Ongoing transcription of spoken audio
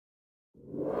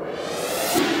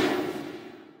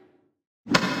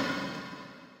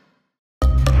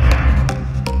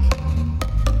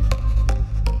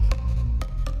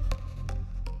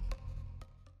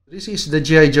This is the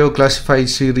G.I. Joe Classified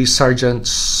Series Sergeant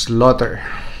Slaughter.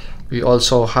 We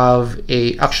also have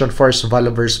a Action Force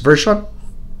valaverse version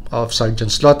of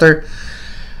Sergeant Slaughter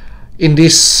in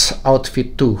this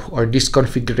outfit too, or this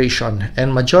configuration.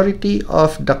 And majority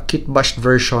of the Kitbash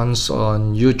versions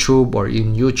on YouTube, or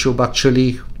in YouTube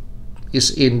actually,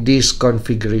 is in this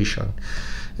configuration.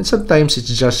 And sometimes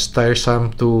it's just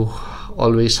tiresome to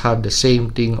always have the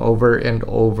same thing over and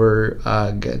over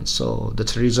again. So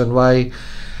that's the reason why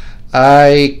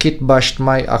I kitbashed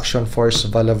my Action Force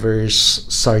valaverse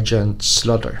Sergeant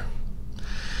Slaughter.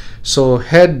 So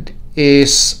head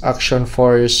is Action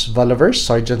Force valaverse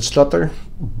Sergeant Slaughter.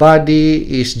 Body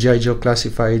is G.I. Joe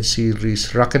Classified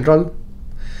Series Rock and Roll.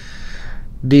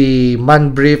 The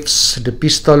man briefs, the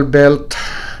pistol belt,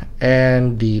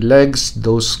 and the legs,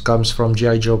 those comes from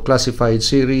G.I. Joe Classified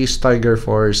Series Tiger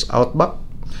Force Outback.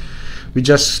 We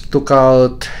just took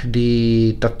out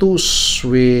the tattoos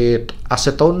with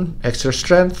acetone extra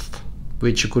strength,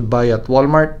 which you could buy at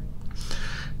Walmart.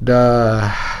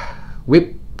 The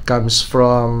whip comes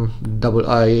from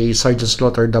Sergeant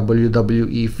Slaughter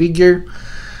WWE figure,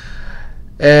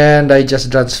 and I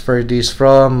just transferred this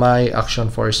from my Action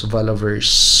Force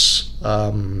valaverse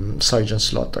Sergeant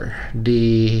Slaughter.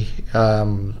 The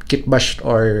kitbash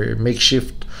or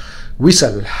makeshift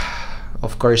whistle,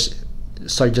 of course,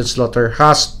 Sergeant Slaughter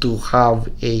has to have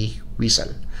a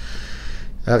whistle.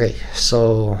 Okay,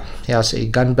 so he has a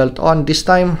gun belt on this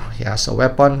time. He has a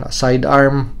weapon, a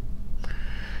sidearm,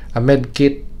 a med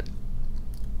kit,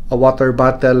 a water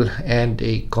bottle, and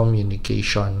a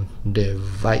communication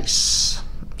device.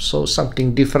 So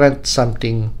something different,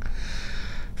 something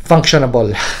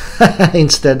functionable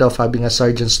instead of having a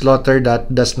Sergeant Slaughter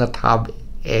that does not have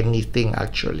anything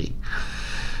actually.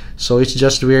 So it's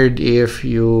just weird if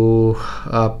you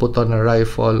put on a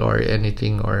rifle or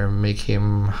anything, or make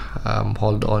him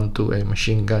hold on to a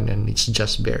machine gun and it's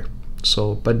just bare.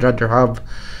 So I'd rather have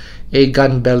a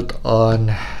gun belt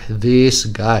on this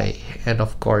guy, and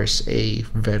of course a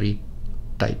very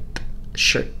tight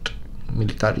shirt,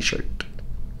 military shirt.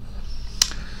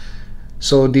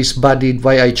 So this body,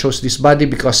 why I chose this body,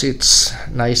 because it's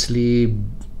nicely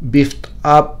beefed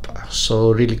up,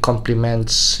 so really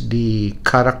complements the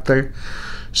character.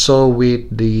 So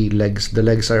with the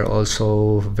legs are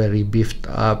also very beefed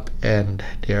up and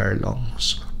they are long,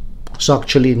 so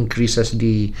actually increases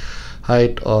the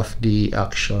height of the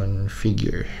action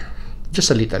figure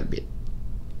just a little bit.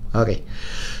 Okay,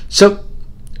 so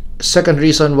second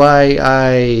reason why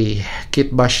I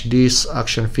kitbash this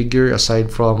action figure,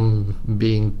 aside from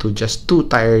being just too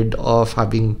tired of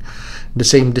having the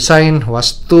same design,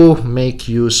 was to make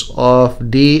use of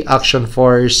the Action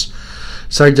Force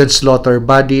Sergeant Slaughter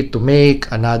body to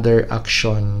make another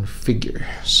action figure.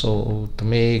 So to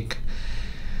make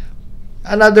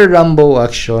another Rambo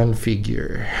action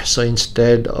figure. So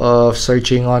instead of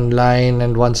searching online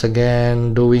and once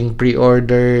again doing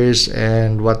pre-orders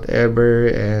and whatever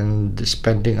and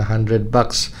spending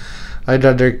 $100, I'd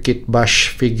rather kitbash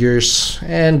figures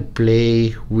and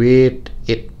play with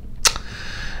it.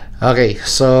 Okay,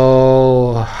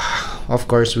 so of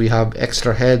course we have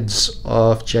extra heads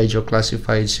of G.I. Joe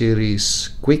Classified Series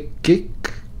Quick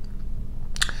Kick.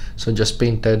 So just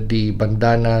painted the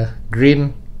bandana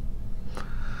green,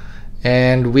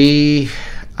 and we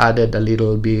added a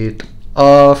little bit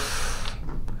of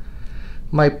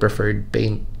my preferred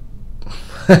paint,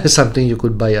 something you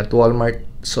could buy at Walmart.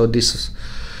 So this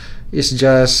is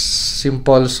just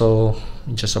simple, so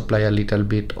just apply a little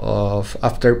bit of,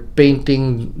 after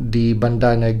painting the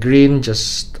bandana green,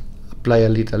 just apply a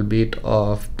little bit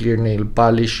of clear nail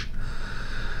polish,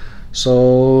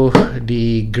 so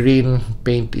the green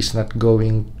paint is not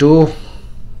going to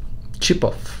chip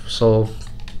off. So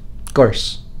of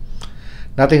course,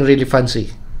 nothing really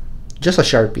fancy, just a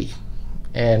Sharpie.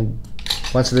 And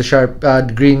once the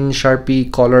green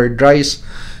Sharpie color dries,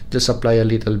 just apply a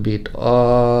little bit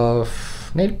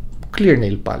of clear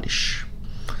nail polish.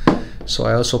 So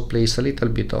I also placed a little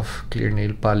bit of clear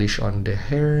nail polish on the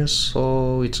hair,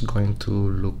 so it's going to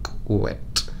look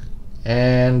wet.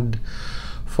 And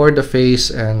for the face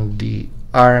and the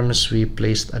arms, we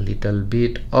placed a little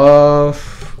bit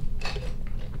of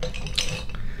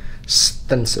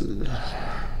stencil,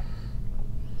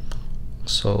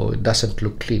 so it doesn't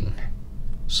look clean.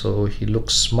 So he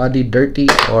looks muddy, dirty,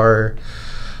 or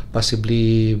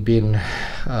possibly been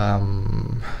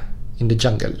in the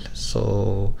jungle,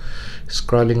 so he's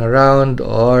crawling around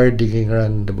or digging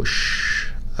around the bush.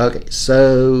 Okay,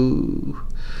 so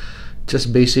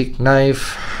just basic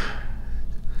knife,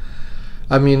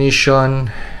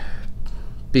 ammunition,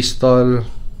 pistol,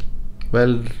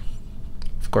 well,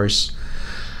 of course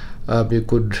You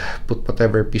could put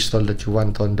whatever pistol that you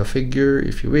want on the figure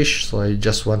if you wish. So I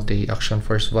just want a Action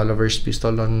Force valaverse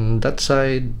pistol on that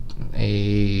side,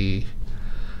 a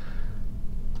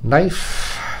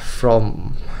knife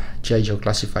from G.I. Joe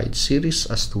Classified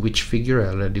series. As to which figure,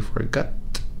 I already forgot.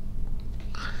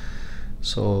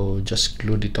 So just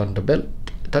glued it on the belt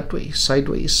that way,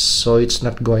 sideways, so it's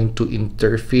not going to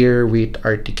interfere with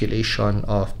articulation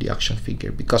of the action figure,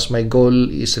 because my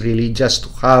goal is really just to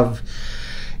have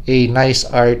a nice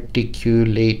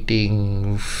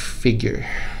articulating figure.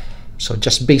 So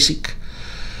just basic,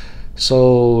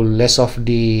 so less of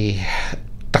the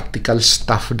tactical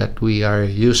stuff that we are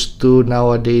used to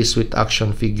nowadays with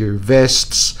action figure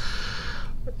vests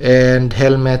and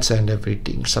helmets and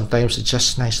everything. Sometimes it's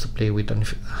just nice to play with an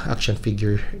action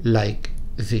figure like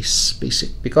this,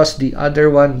 basic, because the other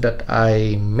one that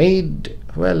I made,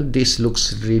 well, this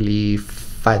looks really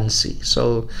fancy,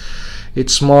 so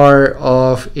it's more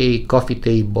of a coffee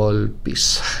table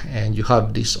piece, and you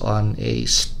have this on a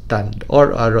stand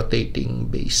or a rotating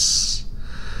base.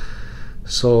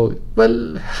 So,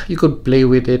 well, you could play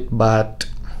with it, but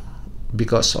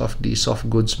because of the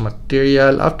soft goods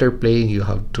material, after playing you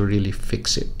have to really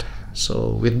fix it. So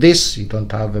with this, you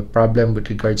don't have a problem with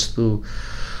regards to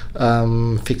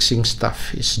fixing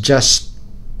stuff. It's just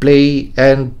play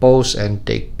and pose and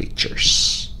take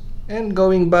pictures. And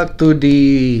going back to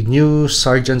the new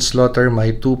Sergeant Slaughter,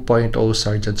 my 2.0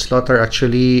 Sergeant Slaughter,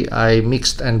 actually I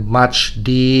mixed and matched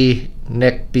the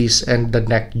neck piece and the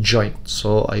neck joint.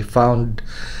 So I found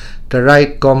the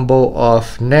right combo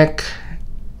of neck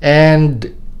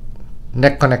and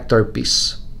neck connector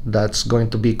piece that's going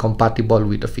to be compatible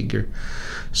with the figure.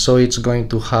 So it's going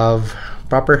to have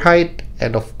proper height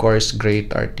and of course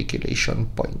great articulation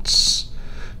points.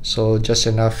 So just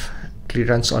enough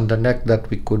clearance on the neck that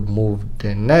we could move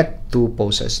the neck to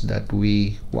poses that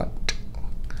we want.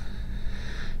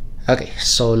 Okay,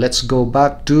 so let's go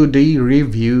back to the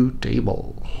review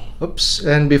table. Oops,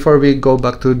 and before we go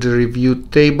back to the review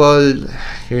table,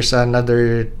 here's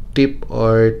another tip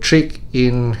or trick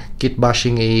in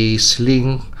kitbashing a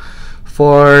sling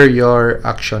for your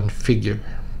action figure.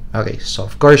 Okay, so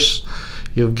of course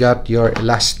you've got your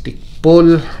elastic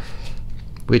pull,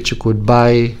 which you could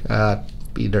buy at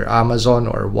either Amazon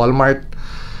or Walmart.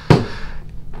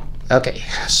 Okay,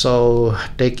 so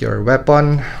take your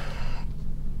weapon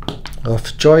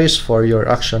of choice for your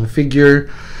action figure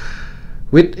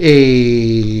with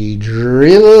a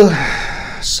drill.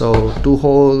 So 2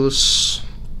 holes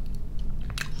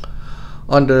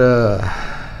on the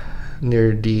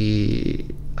near the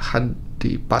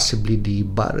possibly the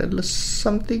barrel or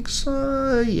something.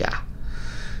 So yeah,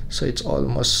 so it's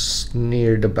almost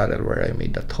near the barrel where I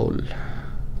made that hole.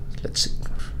 Let's see,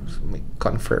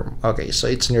 confirm. Okay, so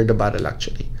it's near the barrel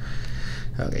actually.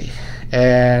 Okay,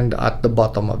 and at the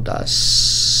bottom of the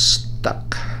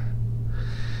stock.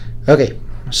 Okay,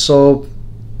 so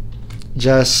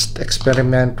just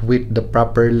experiment with the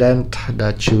proper length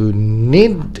that you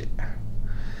need.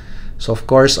 So of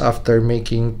course, after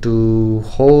making 2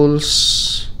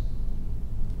 holes,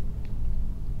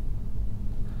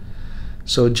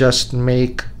 so just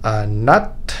make a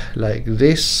knot like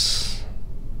this,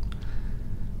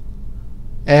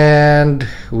 and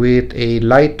with a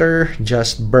lighter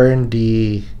just burn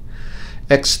the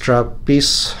extra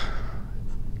piece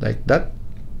like that.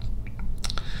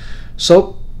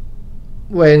 So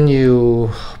when you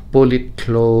pull it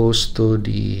close to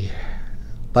the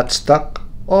buttstock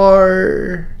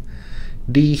or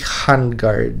the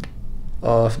handguard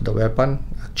of the weapon,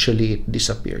 actually it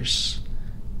disappears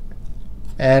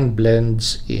and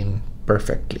blends in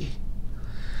perfectly.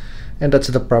 And that's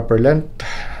the proper length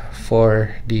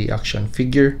for the action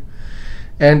figure.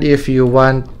 And if you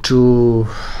want to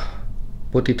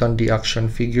put it on the action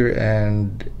figure,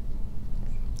 and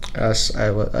as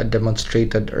I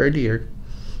demonstrated earlier,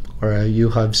 or you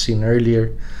have seen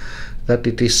earlier, that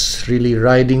it is really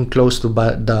riding close to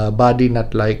the body,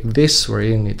 not like this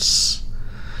wherein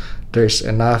there's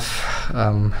enough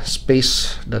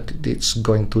space that it's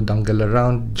going to dangle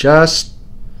around. Just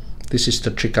this is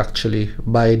the trick actually,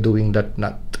 by doing that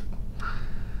knot.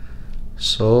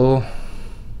 So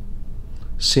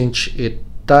cinch it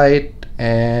tight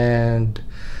and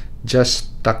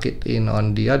just tuck it in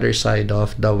on the other side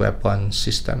of the weapon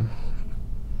system.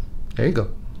 There you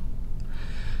go.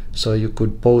 So you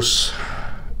could pose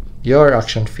your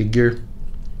action figure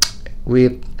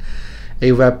with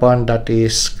a weapon that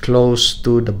is close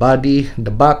to the body,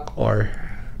 the back, or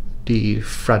the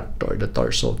front or the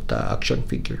torso of the action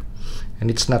figure, and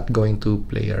it's not going to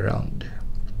play around.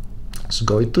 It's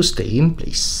going to stay in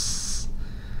place.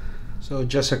 So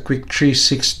just a quick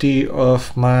 360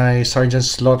 of my Sergeant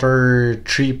Slaughter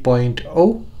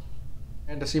 3.0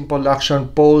 and a simple action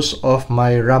pose of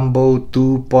my Rambo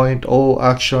 2.0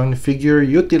 action figure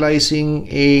utilizing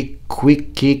a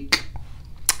quick kick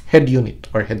head unit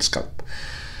or head sculpt.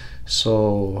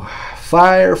 So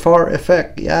fire for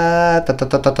effect, yeah.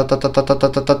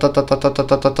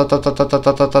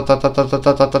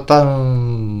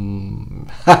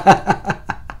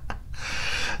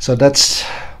 So that's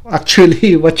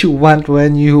actually what you want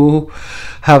when you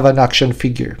have an action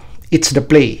figure. It's the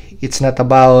play. It's not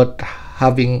about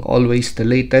having always the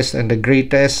latest and the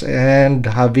greatest and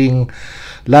having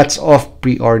lots of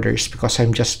pre-orders, because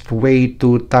I'm just way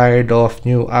too tired of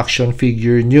new action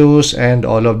figure news and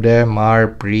all of them are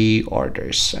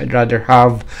pre-orders. I'd rather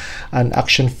have an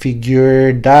action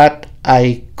figure that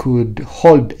I could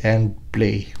hold and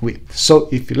play with. So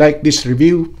if you like this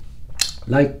review,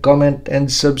 like, comment,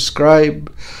 and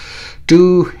subscribe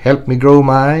to help me grow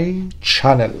my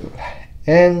channel.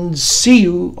 And see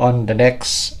you on the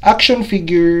next action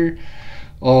figure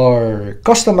or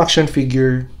custom action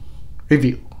figure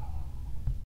review.